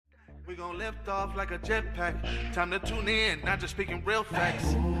We gon' lift off like a jetpack. Time to tune in, not just speaking real facts.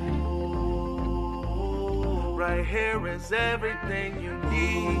 Right here is everything you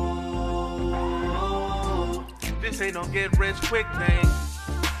need. This ain't no get rich quick thing.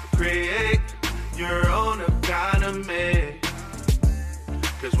 Create your own economy.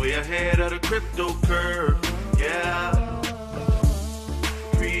 Cause we ahead of the crypto curve. Yeah.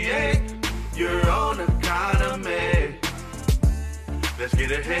 Create your own economy. Let's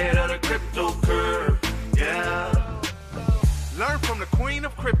get ahead of the crypto curve, yeah. Learn from the queen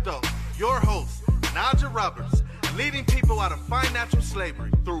of crypto, your host, Naja Roberts, leading people out of financial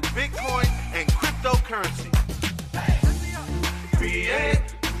slavery through Bitcoin and cryptocurrency. Create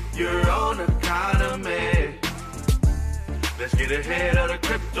your own economy. Let's get ahead of the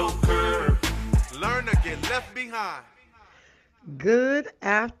crypto curve. Learn to get left behind. Good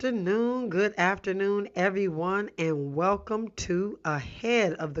afternoon, everyone, and welcome to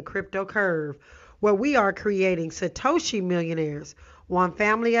Ahead of the Crypto Curve, where we are creating Satoshi millionaires, one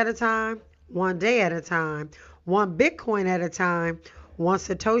family at a time, one day at a time, one Bitcoin at a time, one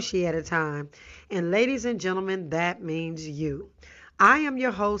Satoshi at a time. And ladies and gentlemen, that means you. I am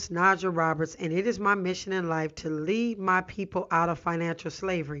your host, Naja Roberts, and it is my mission in life to lead my people out of financial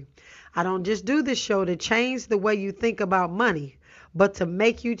slavery. I don't just do this show to change the way you think about money, but to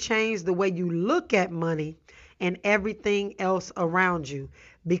make you change the way you look at money and everything else around you,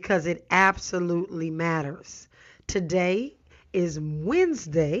 because it absolutely matters. Today is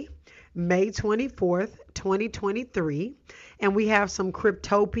Wednesday, May 24th, 2023, and we have some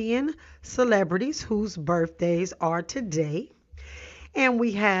Cryptopian celebrities whose birthdays are today. And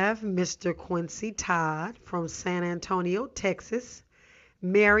we have Mr. Quincy Todd from San Antonio, Texas,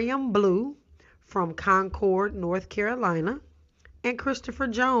 Miriam Blue from Concord, North Carolina, and Christopher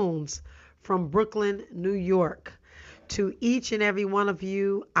Jones from Brooklyn, New York. To each and every one of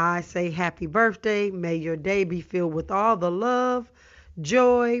you, I say happy birthday. May your day be filled with all the love,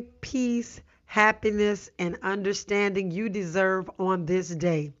 joy, peace, happiness, and understanding you deserve on this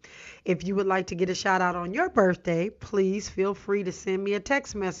day. If you would like to get a shout out on your birthday, please feel free to send me a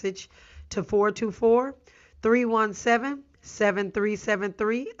text message to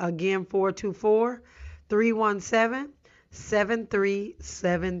 424-317-7373. Again,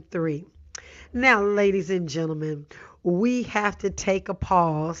 424-317-7373. Now, ladies and gentlemen, we have to take a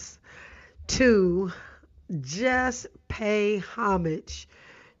pause to just pay homage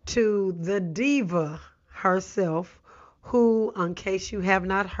to the diva herself, who, in case you have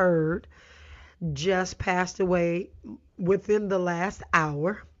not heard, just passed away within the last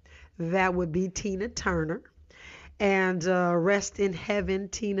hour. That would be Tina Turner. And rest in heaven,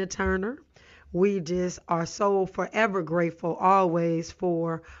 Tina Turner. We just are so forever grateful always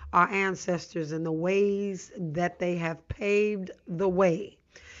for our ancestors and the ways that they have paved the way.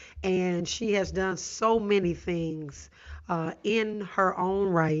 And she has done so many things in her own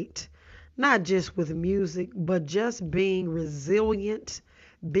right, not just with music, but just being resilient,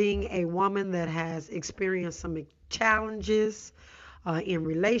 being a woman that has experienced some challenges in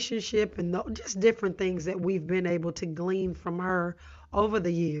relationship and just different things that we've been able to glean from her over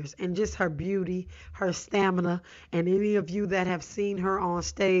the years, and just her beauty, her stamina. And any of you that have seen her on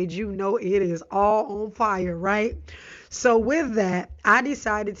stage, you know it is all on fire, right? So with that, I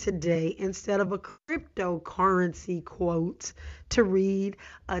decided today, instead of a cryptocurrency quote, to read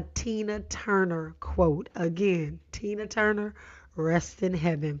a Tina Turner quote. Again, Tina Turner, rest in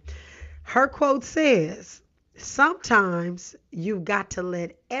heaven. Her quote says, "Sometimes you've got to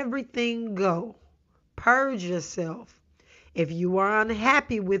let everything go. Purge yourself. If you are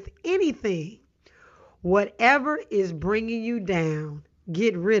unhappy with anything, whatever is bringing you down,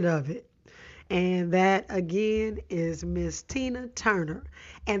 get rid of it." And that, again, is Miss Tina Turner.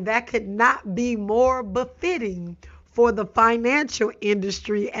 And that could not be more befitting for the financial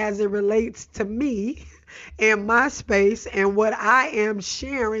industry as it relates to me and my space and what I am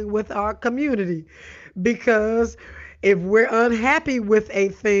sharing with our community. Because if we're unhappy with a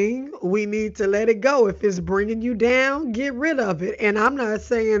thing, we need to let it go. If it's bringing you down, get rid of it. And I'm not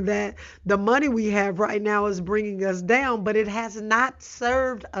saying that the money we have right now is bringing us down, but it has not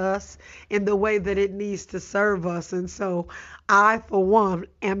served us in the way that it needs to serve us. And so I, for one,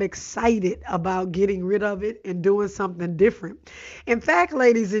 am excited about getting rid of it and doing something different. In fact,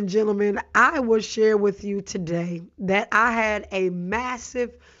 ladies and gentlemen, I will share with you today that I had a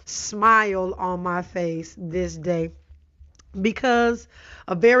massive smile on my face this day, because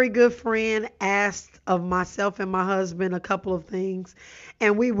a very good friend asked of myself and my husband a couple of things,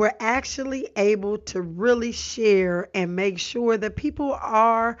 and we were actually able to really share and make sure that people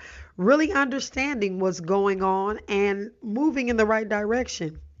are really understanding what's going on and moving in the right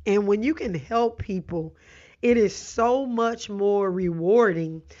direction. And when you can help people, it is so much more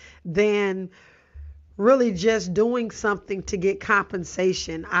rewarding than really just doing something to get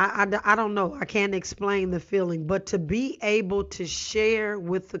compensation. I don't know. I can't explain the feeling, but to be able to share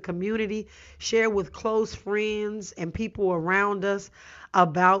with the community, share with close friends and people around us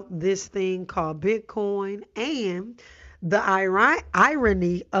about this thing called Bitcoin, and the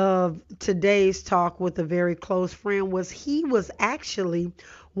irony of today's talk with a very close friend was he was actually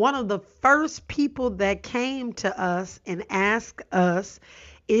one of the first people that came to us and asked us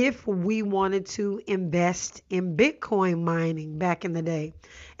if we wanted to invest in Bitcoin mining back in the day.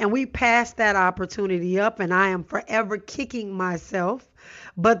 And we passed that opportunity up, and I am forever kicking myself.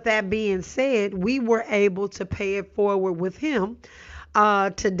 But that being said, we were able to pay it forward with him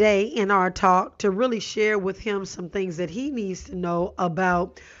today in our talk to really share with him some things that he needs to know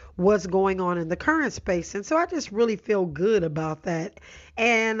about what's going on in the current space. And so I just really feel good about that.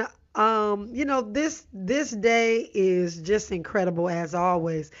 And this day is just incredible as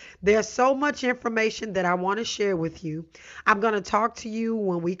always. There's so much information that I want to share with you. I'm going to talk to you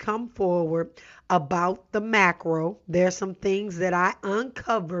when we come forward about the macro. There's some things that I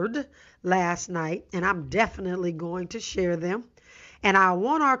uncovered last night, and I'm definitely going to share them. And I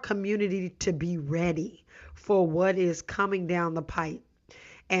want our community to be ready for what is coming down the pipe.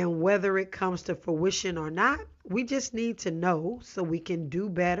 And whether it comes to fruition or not, we just need to know so we can do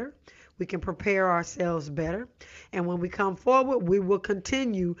better. We can prepare ourselves better. And when we come forward, we will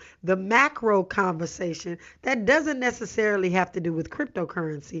continue the macro conversation that doesn't necessarily have to do with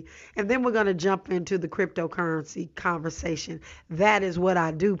cryptocurrency. And then we're going to jump into the cryptocurrency conversation. That is what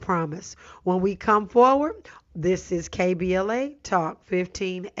I do promise. When we come forward, this is KBLA Talk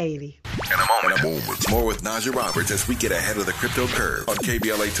 1580. In a moment, more with Naja Roberts as we get ahead of the crypto curve on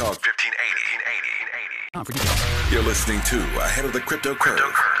KBLA Talk 1580. You're listening to Ahead of the Crypto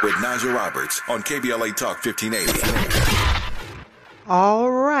Curve with Naja Roberts on KBLA Talk 1580. All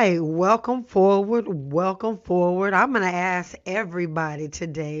right, welcome forward. Welcome forward. I'm going to ask everybody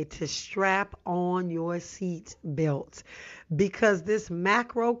today to strap on your seat belts because this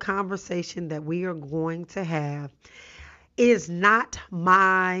macro conversation that we are going to have is not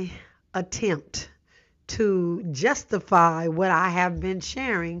my attempt to justify what I have been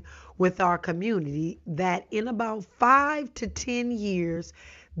sharing with our community, that in about 5 to 10 years,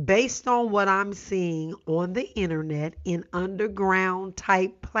 based on what I'm seeing on the internet in underground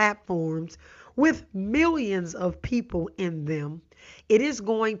type platforms with millions of people in them, it is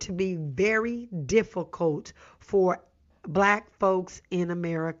going to be very difficult for Black folks in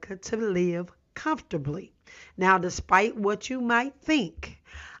America to live comfortably. Now, despite what you might think,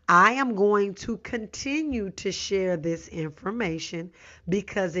 I am going to continue to share this information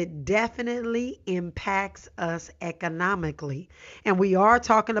because it definitely impacts us economically. And we are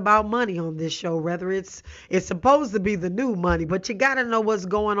talking about money on this show, whether it's supposed to be the new money, but you got to know what's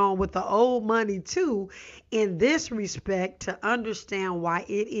going on with the old money too, in this respect, to understand why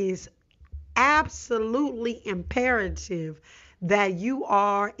it is absolutely imperative that you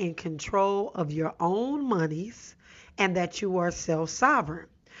are in control of your own monies and that you are self-sovereign.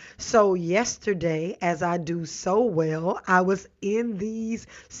 So yesterday, as I do so well, I was in these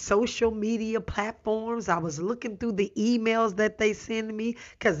social media platforms. I was looking through the emails that they send me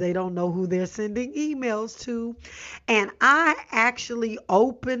because they don't know who they're sending emails to. And I actually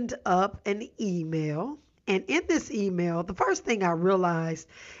opened up an email. And in this email, the first thing I realized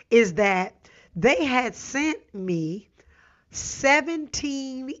is that they had sent me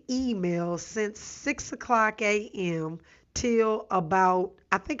 17 emails since 6 o'clock a.m. till about,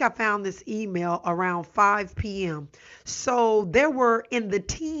 I think I found this email around 5 p.m. So there were in the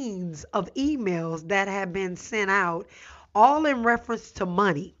teens of emails that have been sent out, all in reference to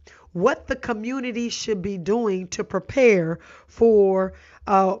money, what the community should be doing to prepare for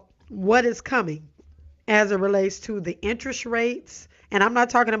what is coming as it relates to the interest rates. And I'm not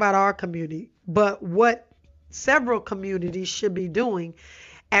talking about our community, but what several communities should be doing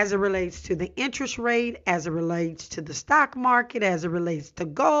as it relates to the interest rate, as it relates to the stock market, as it relates to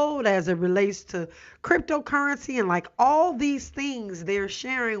gold, as it relates to cryptocurrency, and like all these things they're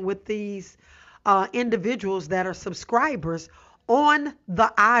sharing with these individuals that are subscribers on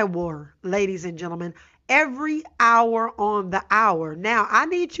the hour, ladies and gentlemen, every hour on the hour. Now, I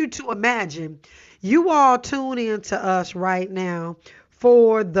need you to imagine you all tune in to us right now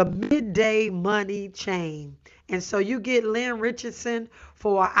for the midday money chain. And so you get Lynn Richardson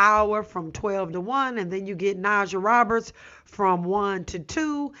for an hour from 12 to 1, and then you get Naja Roberts from 1 to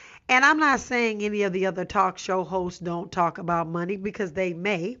 2. And I'm not saying any of the other talk show hosts don't talk about money, because they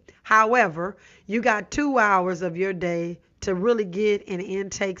may. However, you got 2 hours of your day to really get and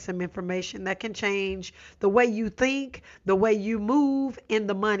intake some information that can change the way you think, the way you move in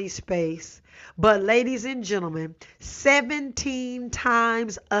the money space. But ladies and gentlemen, 17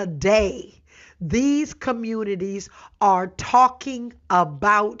 times a day, these communities are talking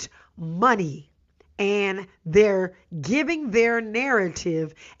about money, and they're giving their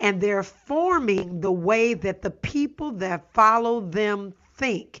narrative, and they're forming the way that the people that follow them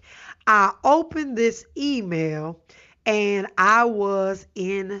think. I opened this email and I was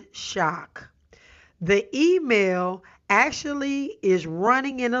in shock. The email actually is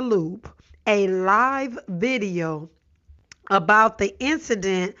running in a loop a live video about the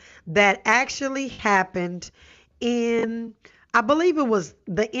incident that actually happened in, I believe it was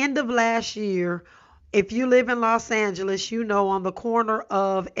the end of last year. If you live in Los Angeles, you know, on the corner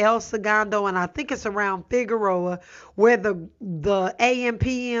of El Segundo and I think it's around Figueroa, where the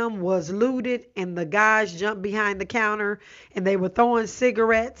AMPM was looted and the guys jumped behind the counter and they were throwing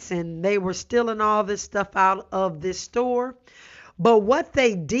cigarettes and they were stealing all this stuff out of this store. But what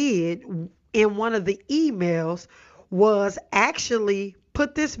they did in one of the emails was actually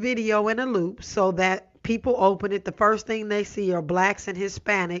put this video in a loop so that people open it. The first thing they see are blacks and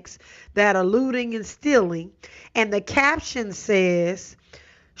Hispanics that are looting and stealing. And the caption says,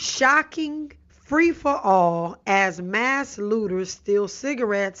 "Shocking free for all as mass looters steal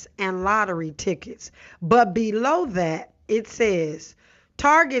cigarettes and lottery tickets." But below that, it says,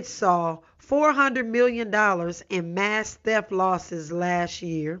 "Target saw $400 million in mass theft losses last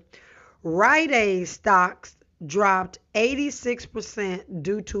year. Rite Aid stocks dropped 86%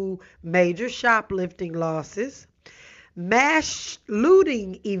 due to major shoplifting losses. Mass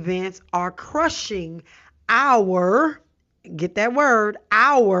looting events are crushing our," get that word,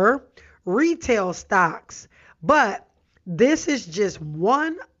 "our retail stocks." But this is just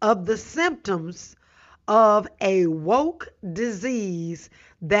one of the symptoms of a woke disease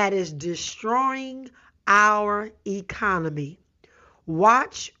that is destroying our economy.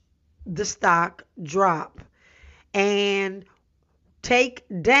 Watch the stock drop and take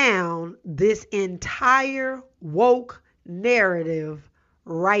down this entire woke narrative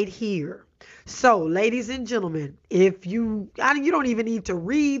right here. So, ladies and gentlemen, if you don't even need to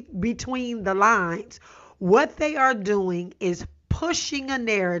read between the lines. What they are doing is pushing a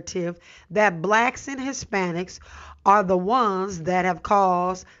narrative that blacks and Hispanics are the ones that have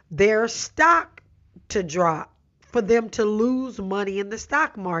caused their stock to drop, for them to lose money in the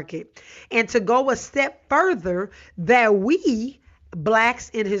stock market. And to go a step further, that we, blacks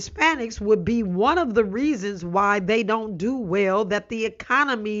and Hispanics, would be one of the reasons why they don't do well, that the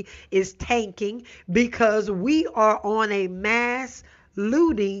economy is tanking, because we are on a mass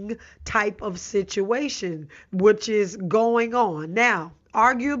looting type of situation, which is going on. Now,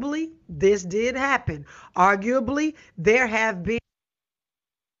 arguably, this did happen. Arguably, there have been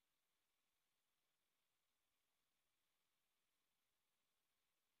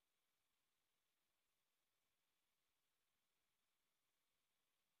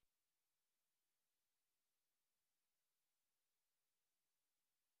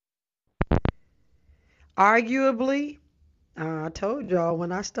arguably, I told y'all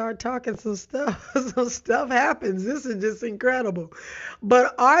when I start talking some stuff, some stuff happens. This is just incredible.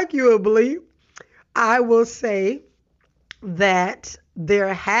 But arguably, I will say that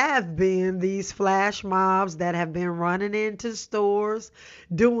there have been these flash mobs that have been running into stores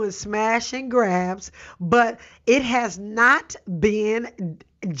doing smash and grabs, but it has not been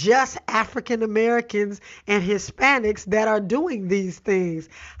just African Americans and Hispanics that are doing these things.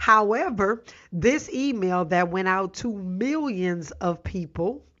 However, this email that went out to millions of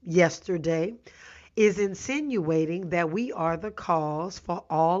people yesterday is insinuating that we are the cause for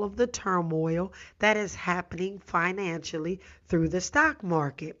all of the turmoil that is happening financially through the stock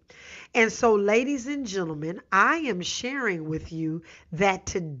market. And so, ladies and gentlemen, I am sharing with you that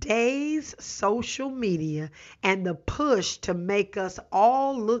today's social media and the push to make us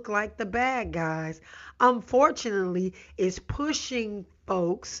all look like the bad guys, unfortunately, is pushing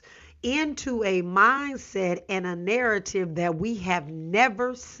folks into a mindset and a narrative that we have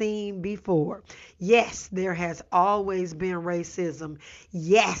never seen before. Yes, there has always been racism.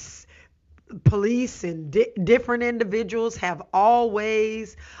 Yes, police and different individuals have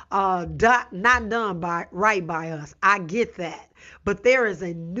always not done right by us. I get that. But there is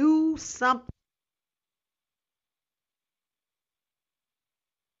a new something.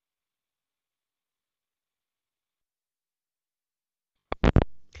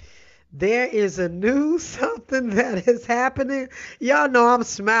 There is a new something that is happening. Y'all know I'm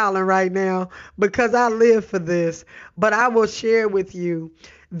smiling right now because I live for this. But I will share with you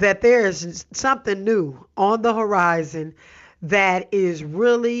that there is something new on the horizon that is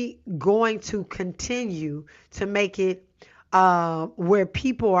really going to continue to make it where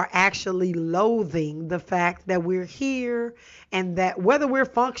people are actually loathing the fact that we're here and that whether we're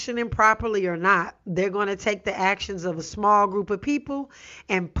functioning properly or not, they're going to take the actions of a small group of people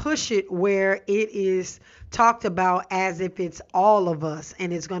and push it where it is talked about as if it's all of us.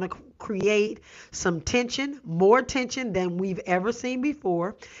 And it's going to create some tension, more tension than we've ever seen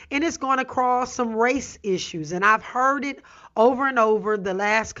before. And it's going to cause some race issues. And I've heard it over and over the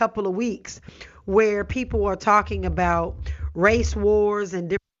last couple of weeks where people are talking about race wars and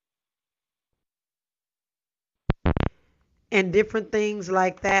different things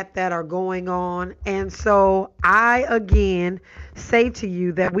like that that are going on. And so I again say to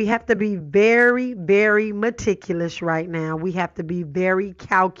you that we have to be very, very meticulous right now. We have to be very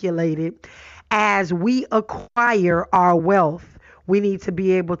calculated as we acquire our wealth. We need to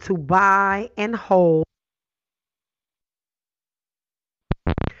be able to buy and hold.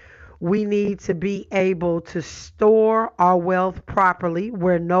 We need to be able to store our wealth properly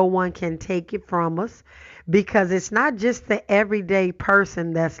where no one can take it from us because it's not just the everyday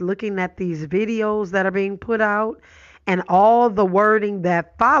person that's looking at these videos that are being put out and all the wording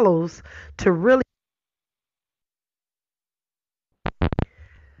that follows to really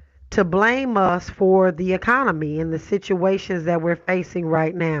to blame us for the economy and the situations that we're facing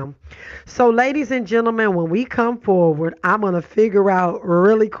right now. So, ladies and gentlemen, when we come forward, I'm going to figure out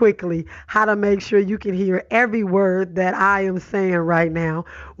really quickly how to make sure you can hear every word that I am saying right now.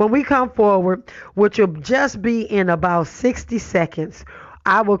 When we come forward, which will just be in about 60 seconds,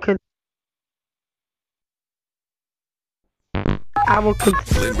 I will con- I will con-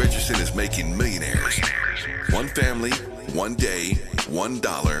 Lynn Richardson is making millionaires. One family, one day,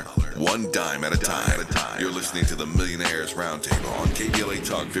 $1, one dime at a time. You're listening to the Millionaires Roundtable on KBLA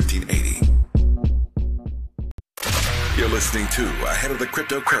Talk 1580. You're listening to Ahead of the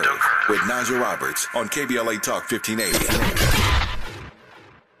Crypto Curve with Naja Roberts on KBLA Talk 1580.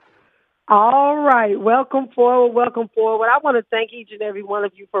 All right. Welcome forward. Welcome forward. I want to thank each and every one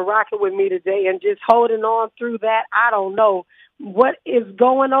of you for rocking with me today and just holding on through that. I don't know what is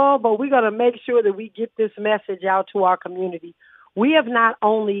going on, but we're going to make sure that we get this message out to our community. We have not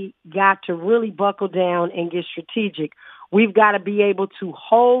only got to really buckle down and get strategic, we've got to be able to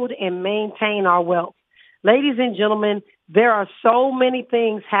hold and maintain our wealth. Ladies and gentlemen, there are so many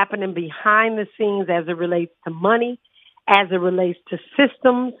things happening behind the scenes as it relates to money, as it relates to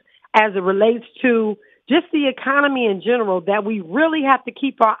systems, as it relates to just the economy in general, that we really have to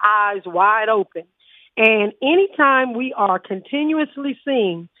keep our eyes wide open. And anytime we are continuously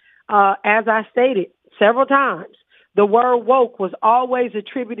seeing, as I stated several times, the word woke was always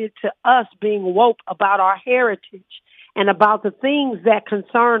attributed to us being woke about our heritage and about the things that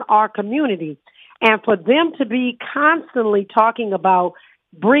concern our community. And for them to be constantly talking about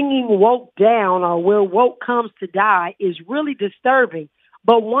bringing woke down or where woke comes to die is really disturbing.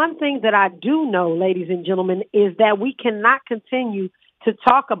 But one thing that I do know, ladies and gentlemen, is that we cannot continue to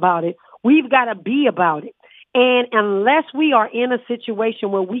talk about it. We've got to be about it. And unless we are in a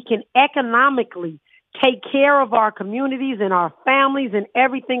situation where we can economically take care of our communities and our families and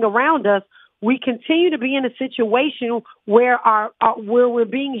everything around us, we continue to be in a situation where where we're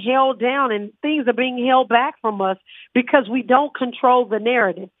being held down and things are being held back from us because we don't control the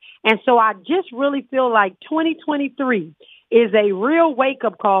narrative. And so I just really feel like 2023 is a real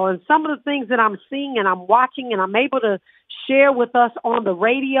wake-up call. And some of the things that I'm seeing and I'm watching and I'm able to share with us on the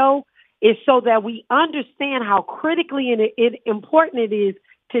radio is so that we understand how critically important it is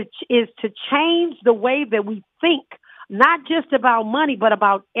to change the way that we think, not just about money, but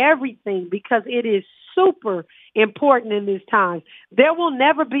about everything, because it is super important in this time. There will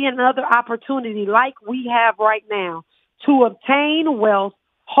never be another opportunity like we have right now to obtain wealth,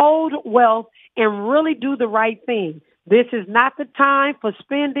 hold wealth, and really do the right thing. This is not the time for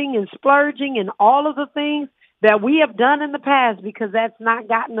spending and splurging and all of the things that we have done in the past, because that's not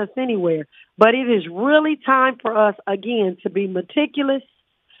gotten us anywhere. But it is really time for us, again, to be meticulous,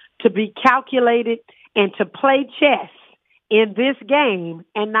 to be calculated, and to play chess in this game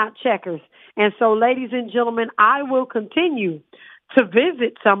and not checkers. And so, ladies and gentlemen, I will continue to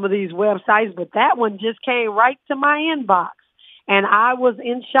visit some of these websites, but that one just came right to my inbox. And I was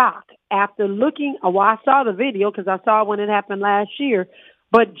in shock after looking. Well, I saw the video because I saw it when it happened last year.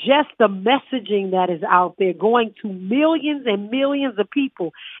 But just the messaging that is out there going to millions and millions of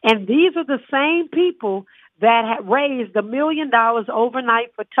people. And these are the same people that raised $1 million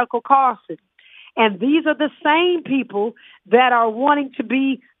overnight for Tucker Carlson. And these are the same people that are wanting to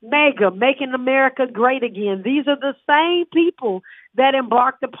be mega, making America great again. These are the same people that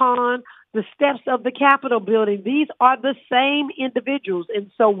embarked upon the steps of the Capitol building. These are the same individuals.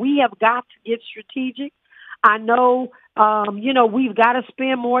 And so we have got to get strategic. I know, we've got to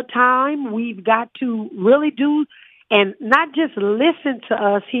spend more time. We've got to really do and not just listen to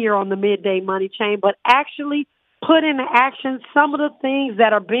us here on the Midday Money Chain, but actually put into action some of the things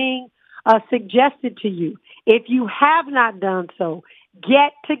that are being suggested to you. If you have not done so,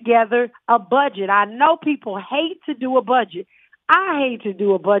 get together a budget. I know people hate to do a budget. I hate to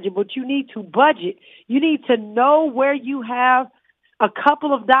do a budget, but you need to budget. You need to know where you have a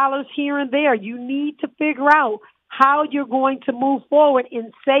couple of dollars here and there. You need to figure out how you're going to move forward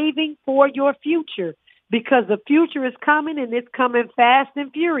in saving for your future, because the future is coming, and it's coming fast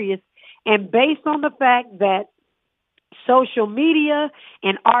and furious. And based on the fact that social media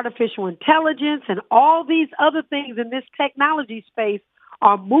and artificial intelligence and all these other things in this technology space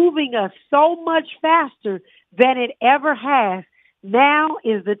are moving us so much faster than it ever has, now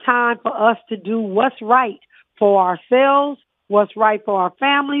is the time for us to do what's right for ourselves, what's right for our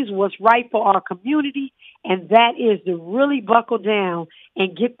families, what's right for our community, and that is to really buckle down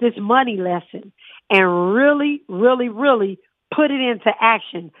and get this money lesson and really, really, really put it into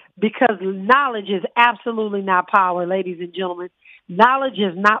action, because knowledge is absolutely not power, ladies and gentlemen. Knowledge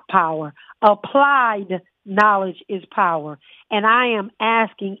is not power. Applied knowledge is power. And I am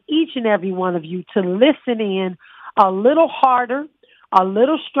asking each and every one of you to listen in a little harder, a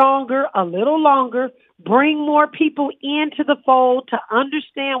little stronger, a little longer. Bring more people into the fold to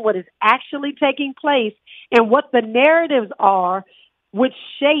understand what is actually taking place and what the narratives are which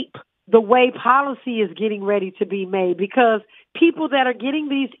shape the way policy is getting ready to be made, because people that are getting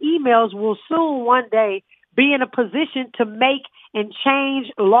these emails will soon one day be in a position to make and change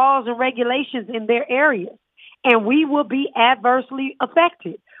laws and regulations in their areas, and we will be adversely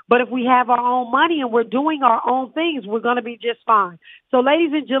affected. But if we have our own money and we're doing our own things, we're going to be just fine. So,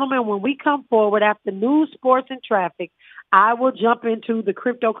 ladies and gentlemen, when we come forward after news, sports, and traffic, I will jump into the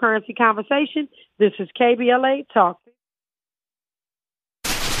cryptocurrency conversation. This is KBLA Talk.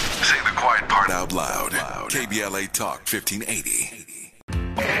 Say the quiet part out loud. KBLA Talk 1580.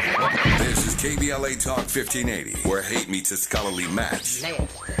 This is KBLA Talk 1580, where hate meets a scholarly match. Hey.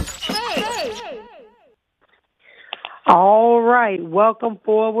 All right. Welcome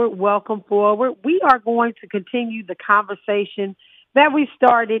forward. Welcome forward. We are going to continue the conversation that we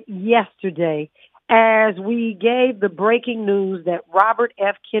started yesterday as we gave the breaking news that Robert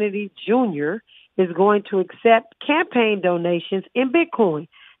F. Kennedy Jr. is going to accept campaign donations in Bitcoin.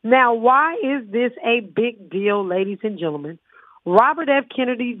 Now, why is this a big deal, ladies and gentlemen? Robert F.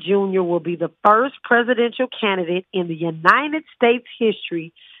 Kennedy Jr. will be the first presidential candidate in the United States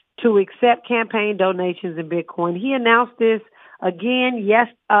history to accept campaign donations in Bitcoin. He announced this again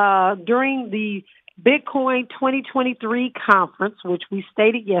during the Bitcoin 2023 conference, which we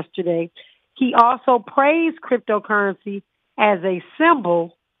stated yesterday. He also praised cryptocurrency as a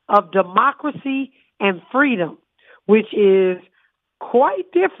symbol of democracy and freedom, which is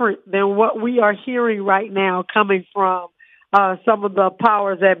quite different than what we are hearing right now coming from some of the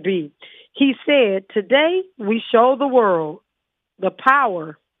powers that be. He said, "Today we show the world the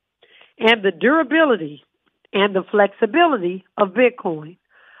power and the durability and the flexibility of Bitcoin.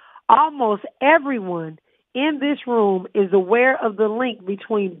 Almost everyone in this room is aware of the link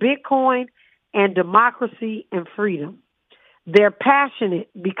between Bitcoin and democracy and freedom. They're passionate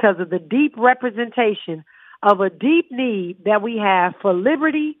because of the deep representation of a deep need that we have for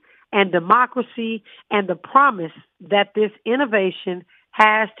liberty and democracy, and the promise that this innovation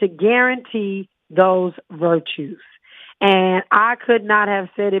has to guarantee those virtues." And I could not have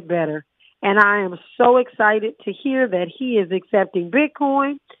said it better. And I am so excited to hear that he is accepting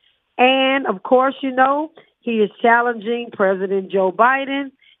Bitcoin. And, of course, he is challenging President Joe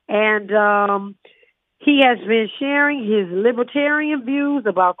Biden. And he has been sharing his libertarian views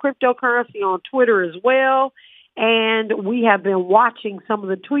about cryptocurrency on Twitter as well. And we have been watching some of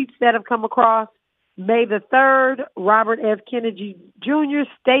the tweets that have come across. May the 3rd, Robert F. Kennedy Jr.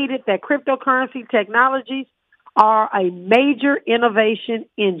 stated that cryptocurrency technologies are a major innovation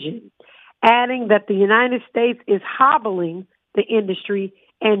engine, adding that the United States is hobbling the industry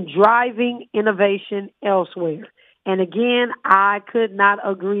and driving innovation elsewhere. And again, I could not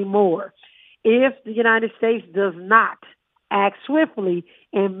agree more. If the United States does not act swiftly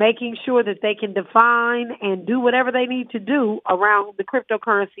in making sure that they can define and do whatever they need to do around the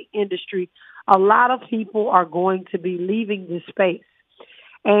cryptocurrency industry, a lot of people are going to be leaving this space.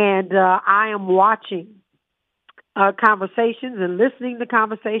 And I am watching conversations and listening to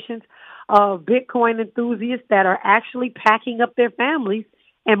conversations of Bitcoin enthusiasts that are actually packing up their families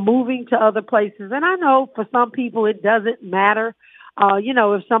and moving to other places. And I know for some people it doesn't matter,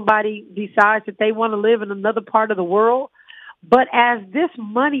 if somebody decides that they want to live in another part of the world. But as this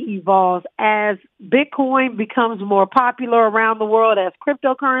money evolves, as Bitcoin becomes more popular around the world, as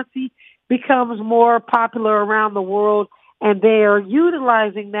cryptocurrency becomes more popular around the world, and they are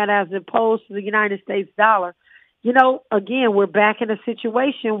utilizing that as opposed to the United States dollar, again, we're back in a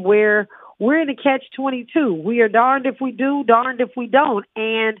situation where we're in a catch-22. We are darned if we do, darned if we don't.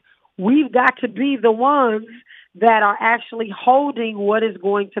 And we've got to be the ones that are actually holding what is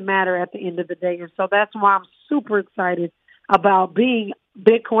going to matter at the end of the day. And so that's why I'm super excited about being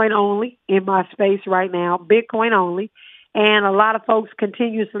Bitcoin only in my space right now, Bitcoin only. And a lot of folks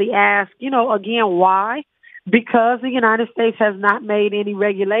continuously ask, again, why? Because the United States has not made any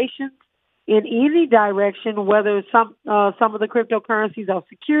regulations in any direction, whether some of the cryptocurrencies are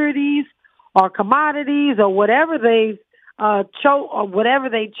securities or commodities or whatever they whatever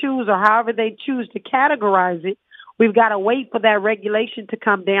they choose or however they choose to categorize it. We've got to wait for that regulation to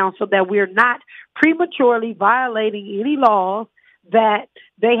come down so that we're not prematurely violating any laws that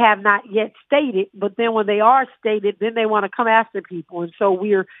they have not yet stated. But then when they are stated, then they want to come after people. And so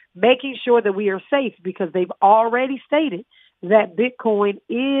we're making sure that we are safe because they've already stated that Bitcoin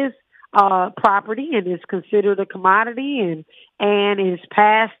is property and is considered a commodity and is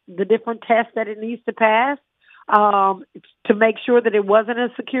passed the different tests that it needs to pass to make sure that it wasn't a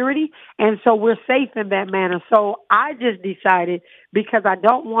security. And so we're safe in that manner. So I just decided, because I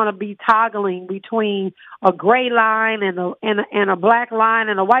don't want to be toggling between a gray line and a black line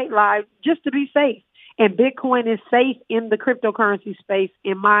and a white line, just to be safe. And Bitcoin is safe in the cryptocurrency space,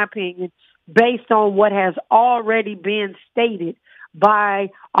 in my opinion, based on what has already been stated by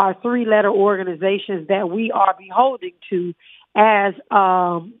our three-letter organizations that we are beholding to as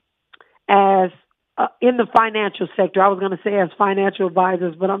in the financial sector. I was going to say as financial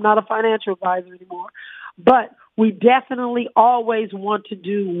advisors, but I'm not a financial advisor anymore. But we definitely always want to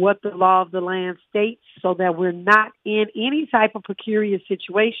do what the law of the land states so that we're not in any type of precarious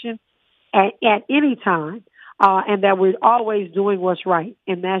situation at any time, and that we're always doing what's right.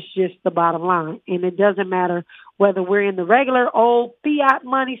 And that's just the bottom line. And it doesn't matter whether we're in the regular old fiat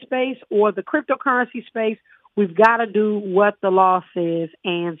money space or the cryptocurrency space. We've got to do what the law says,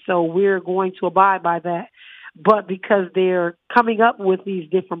 and so we're going to abide by that. But because they're coming up with these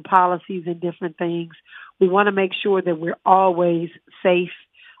different policies and different things, we want to make sure that we're always safe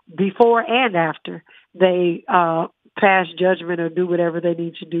before and after they pass judgment or do whatever they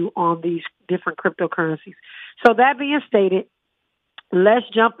need to do on these different cryptocurrencies. So that being stated, let's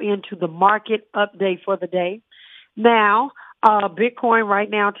jump into the market update for the day. Now, Bitcoin right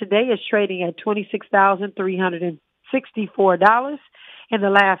now today is trading at $26,364. In the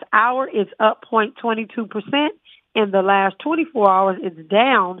last hour, it's up 0.22%. In the last 24 hours, it's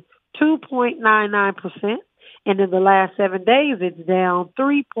down 2.99%. And in the last 7 days, it's down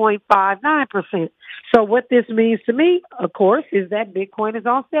 3.59%. So what this means to me, of course, is that Bitcoin is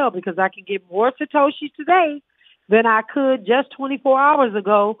on sale because I can get more Satoshis today than I could just 24 hours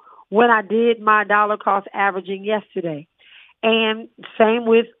ago when I did my dollar cost averaging yesterday. And same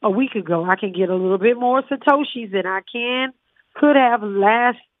with a week ago. I can get a little bit more Satoshis than I could have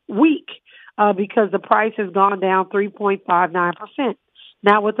last week because the price has gone down 3.59%.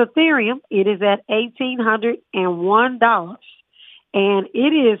 Now with Ethereum, it is at $1,801. And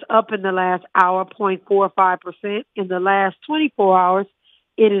it is up in the last hour 0.45%. In the last 24 hours,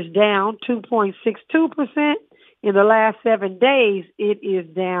 it is down 2.62%. In the last 7 days, it is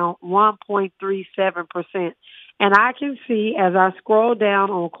down 1.37%. And I can see as I scroll down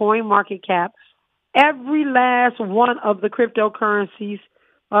on CoinMarketCap, every last one of the cryptocurrencies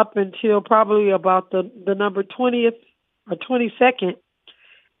up until probably about the number 20th or 22nd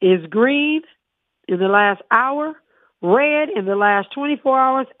is green in the last hour, red in the last 24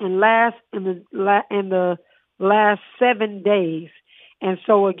 hours, and last in the last 7 days. And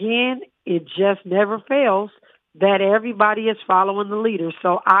so again, it just never fails that everybody is following the leader.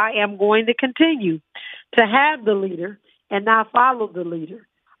 So I am going to continue to have the leader and not follow the leader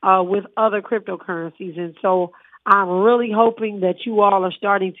with other cryptocurrencies. And so I'm really hoping that you all are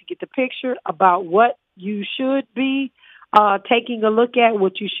starting to get the picture about what you should be taking a look at,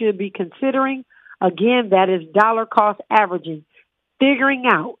 what you should be considering. Again, that is dollar cost averaging, figuring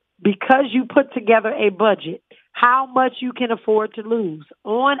out, because you put together a budget, how much you can afford to lose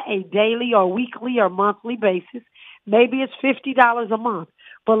on a daily or weekly or monthly basis. Maybe it's $50 a month.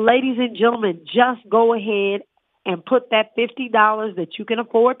 But ladies and gentlemen, just go ahead and put that $50 that you can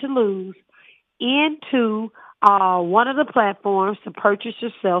afford to lose into one of the platforms to purchase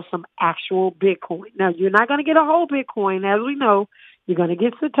yourself some actual Bitcoin. Now, you're not going to get a whole Bitcoin. As we know, you're going to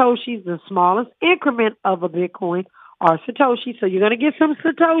get Satoshis. The smallest increment of a Bitcoin are Satoshis. So you're going to get some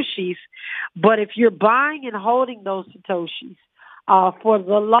Satoshis. But if you're buying and holding those Satoshis for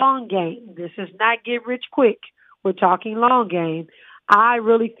the long game, this is not get rich quick. We're talking long game. I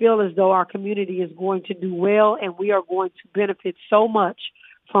really feel as though our community is going to do well, and we are going to benefit so much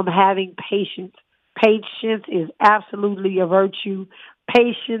from having patience. Patience is absolutely a virtue.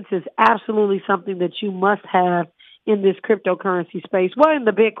 Patience is absolutely something that you must have in this cryptocurrency space, well, in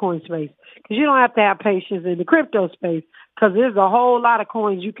the Bitcoin space, because you don't have to have patience in the crypto space, because there's a whole lot of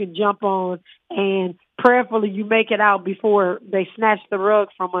coins you can jump on, and prayerfully you make it out before they snatch the rug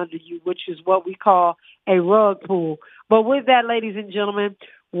from under you, which is what we call a rug pull. But with that, ladies and gentlemen,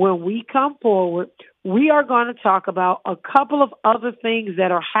 when we come forward, we are going to talk about a couple of other things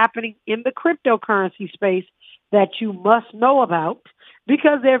that are happening in the cryptocurrency space that you must know about,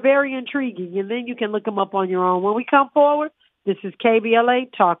 because they're very intriguing, and then you can look them up on your own. When we come forward, this is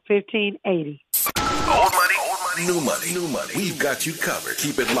KBLA Talk 1580. Old money, new money, new money. We've got you covered.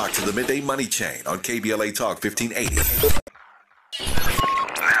 Keep it locked to the Midday Money Chain on KBLA Talk 1580.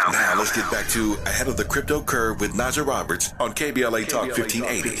 Now let's get back to Ahead of the Crypto Curve with Naja Roberts on KBLA Talk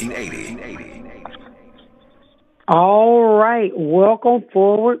 1580. All right, welcome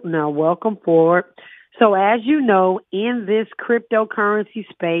forward. Welcome forward. So as you know, in this cryptocurrency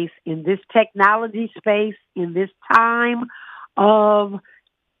space, in this technology space, in this time of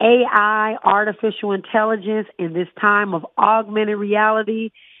AI, artificial intelligence, in this time of augmented reality,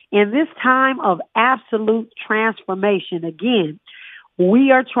 in this time of absolute transformation, again,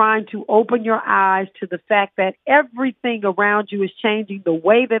 we are trying to open your eyes to the fact that everything around you is changing. The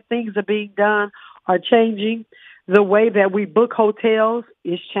way that things are being done are changing. The way that we book hotels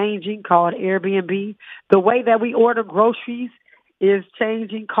is changing, called Airbnb. The way that we order groceries is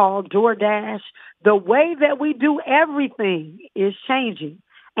changing, called DoorDash. The way that we do everything is changing.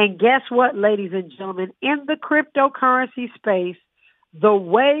 And guess what, ladies and gentlemen? In the cryptocurrency space, the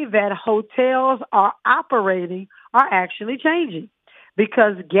way that hotels are operating are actually changing.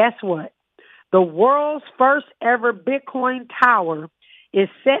 Because guess what? The world's first ever Bitcoin tower is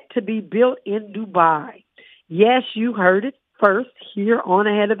set to be built in Dubai. Yes, you heard it first here on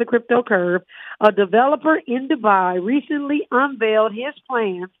Ahead of the Crypto Curve. A developer in Dubai recently unveiled his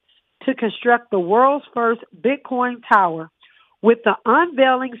plans to construct the world's first Bitcoin tower, with the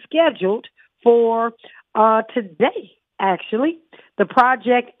unveiling scheduled for today, actually. The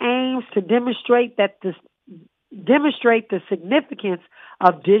project aims to demonstrate the significance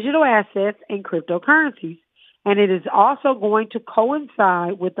of digital assets and cryptocurrencies, and it is also going to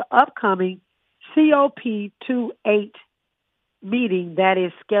coincide with the upcoming COP28 meeting that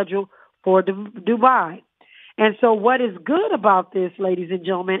is scheduled for Dubai. And so what is good about this, ladies and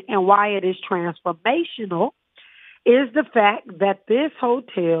gentlemen, and why it is transformational is the fact that this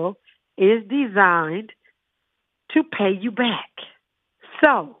hotel is designed to pay you back.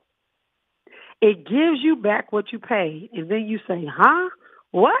 So it gives you back what you paid. And then you say, huh?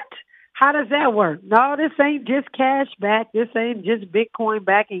 What? How does that work? No, this ain't just cash back. This ain't just Bitcoin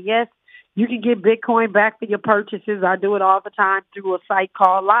back. And yes, you can get Bitcoin back for your purchases. I do it all the time through a site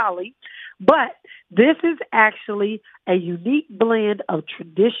called Lolly. But this is actually a unique blend of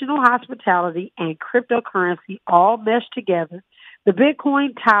traditional hospitality and cryptocurrency all meshed together. The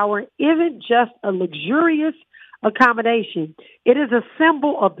Bitcoin Tower isn't just a luxurious accommodation. It is a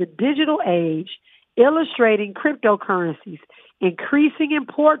symbol of the digital age, illustrating cryptocurrencies, increasing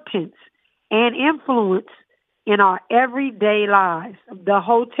importance and influence in our everyday lives. The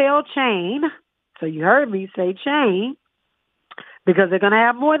hotel chain, so you heard me say chain, because they're going to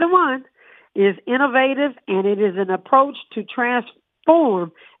have more than one, is innovative, and it is an approach to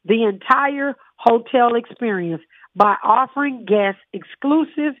transform the entire hotel experience by offering guests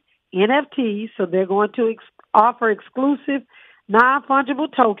exclusive NFTs. So they're going to offer exclusive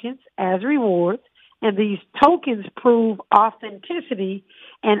non-fungible tokens as rewards, and these tokens prove authenticity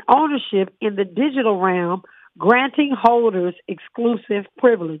and ownership in the digital realm, granting holders exclusive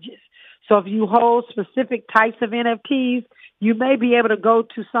privileges. So if you hold specific types of NFTs, you may be able to go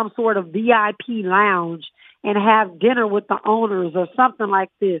to some sort of VIP lounge and have dinner with the owners or something like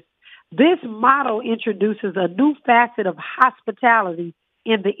this. This model introduces a new facet of hospitality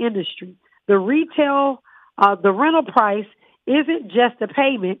in the industry. The rental price isn't just a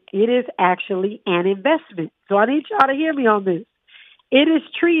payment, it is actually an investment. So I need y'all to hear me on this. It is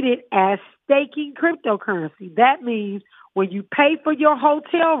treated as staking cryptocurrency. That means when you pay for your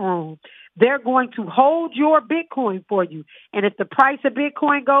hotel room, they're going to hold your Bitcoin for you. And if the price of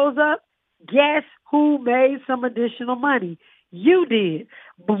Bitcoin goes up, Guess who made some additional money? You did.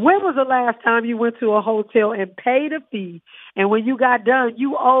 But when was the last time you went to a hotel and paid a fee, and when you got done,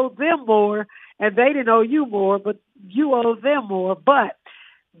 you owed them more, and they didn't owe you more, but you owed them more. But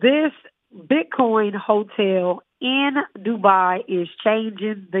this Bitcoin hotel in Dubai is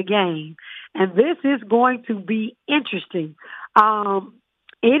changing the game, and this is going to be interesting.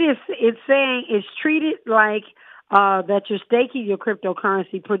 It's saying it's treated like that you're staking your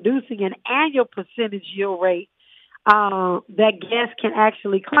cryptocurrency, producing an annual percentage yield rate that guests can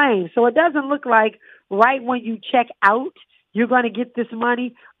actually claim. So it doesn't look like right when you check out, you're going to get this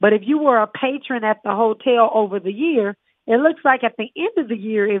money. But if you were a patron at the hotel over the year, it looks like at the end of the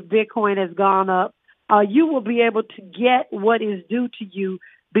year, if Bitcoin has gone up, you will be able to get what is due to you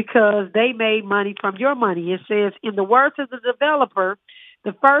because they made money from your money. It says, in the words of the developer,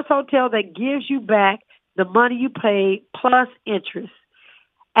 the first hotel that gives you back the money you paid plus interest.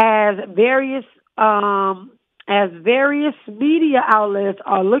 As various media outlets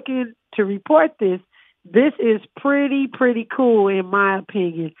are looking to report this is pretty cool in my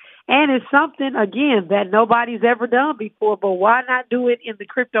opinion. And it's something, again, that nobody's ever done before, but why not do it in the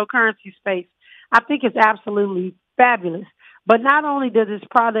cryptocurrency space? I think it's absolutely fabulous. But not only does this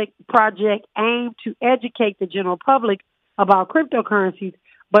project aim to educate the general public about cryptocurrencies,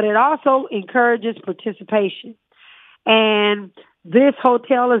 but it also encourages participation. And this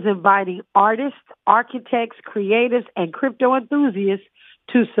hotel is inviting artists, architects, creatives, and crypto enthusiasts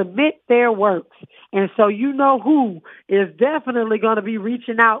to submit their works. And so you know who is definitely going to be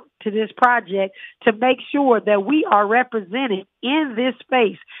reaching out to this project to make sure that we are represented in this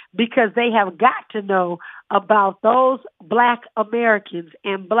space, because they have got to know about those Black Americans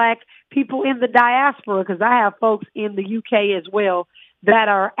and Black people in the diaspora, because I have folks in the UK as well that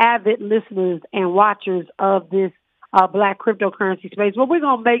are avid listeners and watchers of this Black cryptocurrency space. Well, we're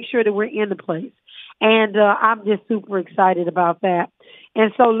going to make sure that we're in the place. And I'm just super excited about that.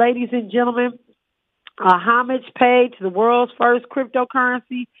 And so, ladies and gentlemen, homage paid to the world's first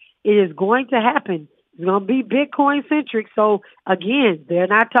cryptocurrency. It is going to happen. It's going to be Bitcoin-centric. So, again, they're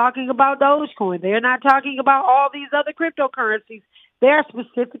not talking about Dogecoin. They're not talking about all these other cryptocurrencies. They're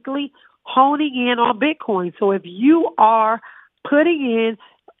specifically honing in on Bitcoin. So if you are putting in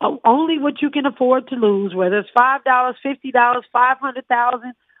only what you can afford to lose, whether it's $5, $50,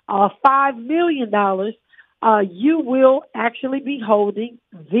 $500,000, $5 million, you will actually be holding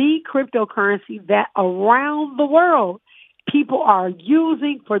the cryptocurrency that around the world people are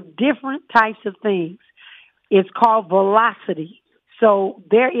using for different types of things. It's called velocity. So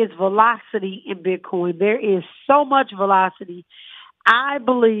there is velocity in Bitcoin. There is so much velocity. I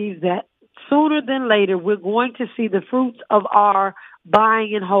believe that sooner than later, we're going to see the fruits of our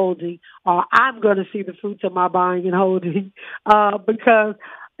buying and holding, or I'm going to see the fruits of my buying and holding, because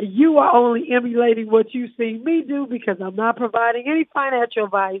you are only emulating what you see me do, because I'm not providing any financial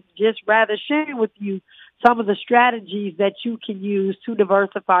advice, just rather sharing with you some of the strategies that you can use to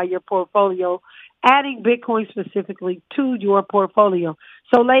diversify your portfolio, adding Bitcoin specifically to your portfolio.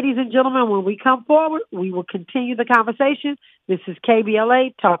 So, ladies and gentlemen, when we come forward, we will continue the conversation. This is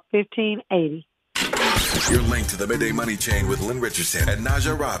KBLA Talk 1580. You're linked to the Midday Money Chain with Lynn Richardson and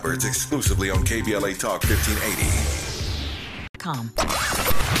Naja Roberts exclusively on KBLA Talk 1580.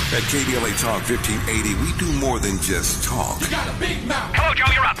 At KBLA Talk 1580, we do more than just talk. You got a big mouth. Hello,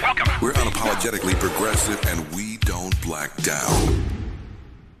 Joe, you're up. Welcome. We're unapologetically progressive, and we don't black down.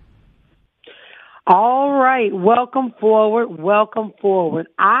 All right. Welcome forward. Welcome forward.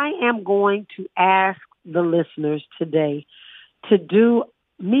 I am going to ask the listeners today to do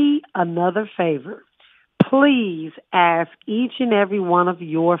me another favor. Please ask each and every one of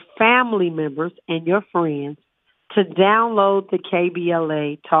your family members and your friends to download the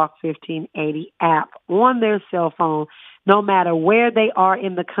KBLA Talk 1580 app on their cell phone, no matter where they are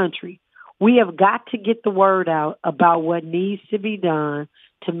in the country. We have got to get the word out about what needs to be done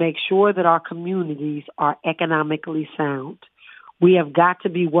to make sure that our communities are economically sound. We have got to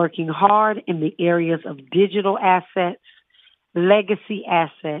be working hard in the areas of digital assets, legacy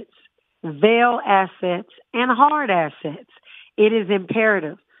assets, veil assets, and hard assets. It is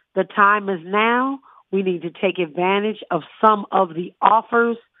imperative. The time is now. We need to take advantage of some of the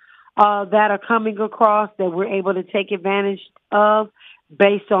offers that are coming across that we're able to take advantage of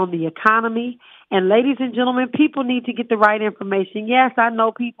based on the economy. And ladies and gentlemen, people need to get the right information. Yes, I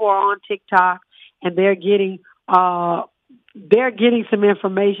know people are on TikTok and they're getting some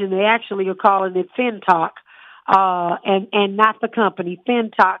information. They actually are calling it FinTalk, and not the company.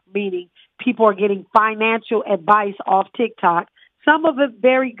 FinTalk meaning people are getting financial advice off TikTok. Some of it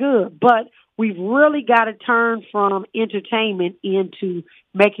very good, but we've really got to turn from entertainment into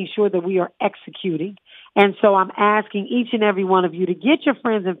making sure that we are executing. And so I'm asking each and every one of you to get your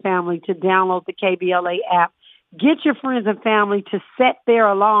friends and family to download the KBLA app. Get your friends and family to set their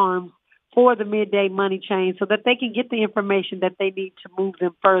alarms for the Midday Money Chain so that they can get the information that they need to move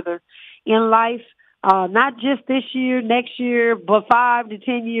them further in life, not just this year, next year, but 5 to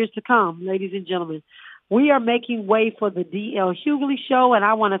 10 years to come, ladies and gentlemen. We are making way for the D.L. Hughley Show, and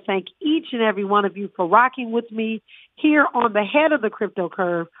I want to thank each and every one of you for rocking with me here on the head of the crypto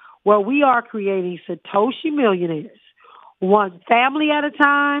curve, where we are creating Satoshi millionaires, one family at a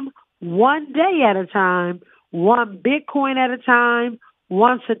time, one day at a time, one Bitcoin at a time,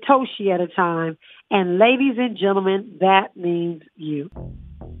 one Satoshi at a time. And ladies and gentlemen, that means you.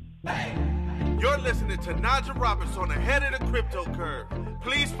 You're listening to Naja Roberts on the head of the crypto curve.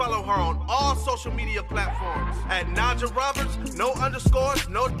 Please follow her on all social media platforms at Naja Roberts. No underscores,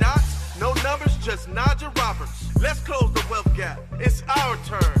 no dots, no numbers, just Naja Roberts. Let's close the wealth gap. It's our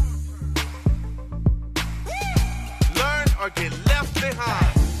turn. Learn or get left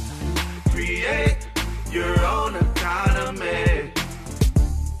behind. Create your own economy.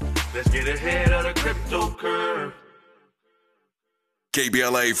 Let's get ahead of the crypto curve.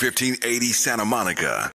 KBLA 1580 Santa Monica.